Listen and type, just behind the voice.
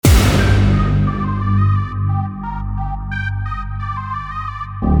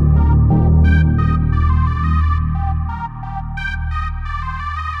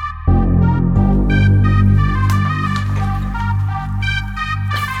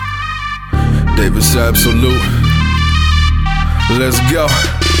Davis Absolute. Let's go.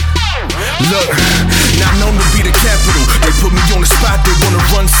 Look, not known to be the capital. They put me on the spot, they wanna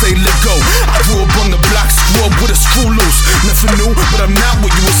run, say let go. I grew up on the block, screw up with a screw loose. Nothing new, but I'm not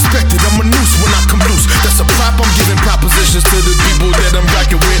what you expected. I'm a noose when I come loose. That's a prop, I'm giving propositions to the people that I'm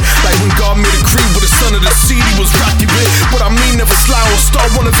rocking with. Like when God made a creed with the son of the seed, he was rocking with. But I mean never slide or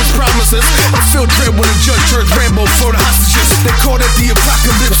start one of his promises. I feel dread when the judge turns Rambo for the hostages. They call that the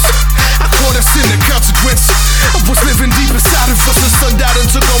apocalypse. I call that sin the consequence of what's living deep inside of us. The sun died and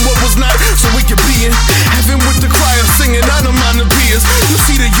took on what was not, so we can be in heaven with the choir singing. I don't mind the beers. You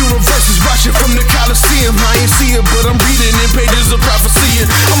see the universe is watching from the Coliseum. I ain't see it, but I'm reading in pages of prophecy.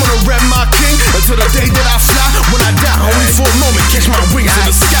 I'm gonna rap my king until the day that I fly. When I die, only for a moment, catch my wings in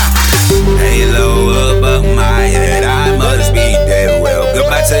the sky. Halo above my head, I must be dead. Well,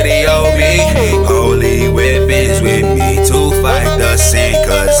 goodbye to the old me. Holy weapons with me to fight the sin,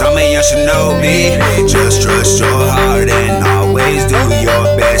 cause I'm a young shinobi. Just trust your heart and always do your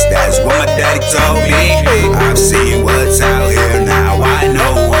best. That's what my daddy told me. I've seen what's out here now. I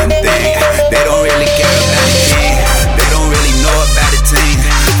know one thing, they don't really care about the king. They don't really know about the team.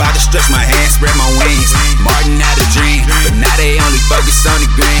 If I just stretch my hands, spread my wings, Martin had a dream, but now they only focus on the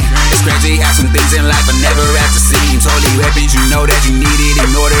green. It's crazy how some things in life I never have to see. Holy weapons, you know that you need it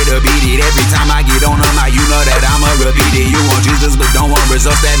in order to beat it. Every time I get on them, you know that I'ma repeat it. You want Jesus, but don't want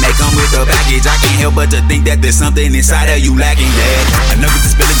results that may come with the package. I can't help but to think that there's something inside of you lacking. Yeah, I know that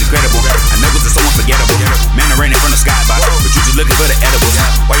this feeling's incredible. I know it's so unforgettable. Man, I'm raining from the skybox, but you just looking for the edibles.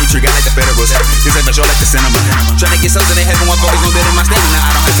 Why you treat God like the Federals? This ain't the show like the cinema. Trying to get souls in the heaven, one focus on building my stamina.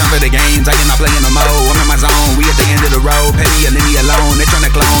 I don't have time for the games, I cannot play in the mode. I'm in my zone, we at the end of the road. Pay me or leave me alone, they tryna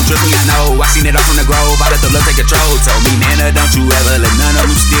clone. Trust me, I know, I seen it all from the grove. I let the love take control. Told me, Nana, don't you ever let none of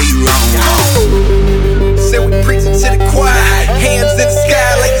them steer you wrong. Said we preaching to the choir, hands in the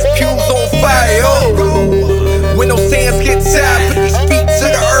sky like his pews on fire. When those hands get tired, put these feet to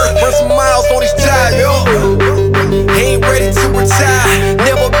the earth, burn some miles on his tire. He ain't ready to retire,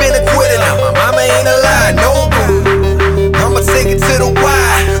 never been a quitter. Now my mama ain't alive, no. I'ma take it to the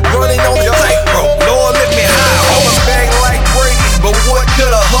wire, running on the tightrope. Lord, lift me high. On my back like Brady, but what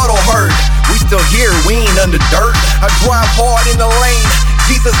could a huddle hurt? We still here, we ain't under dirt. I drive hard in the lane,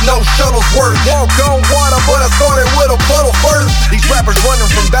 Jesus, no shuttles work. Walk on water, but I started with a puddle first. These rappers running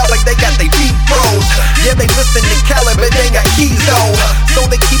from back like they got their feet froze. Yeah, they listen to Khaled, but they got keys though. So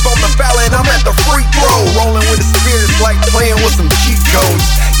they keep on the fouling, I'm at the free throw. Rolling with the spirits like playing with some cheat codes.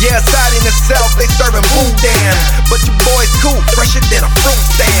 Yeah, side in the south, they serving boudin, but your boy's cool, fresher than a fruit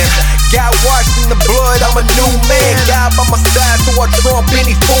stand. Got washed in the blood, I'm a new man. God by my side, so I trump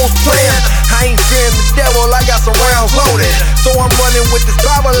any fool's plan. I ain't fearing the devil, I got some rounds loaded. So I'm running with this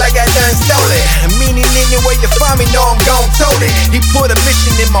Bible like I done stole it. Meaning anywhere you find me, know I'm gon' tote it. He put a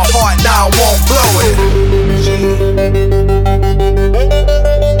mission in my heart, now I won't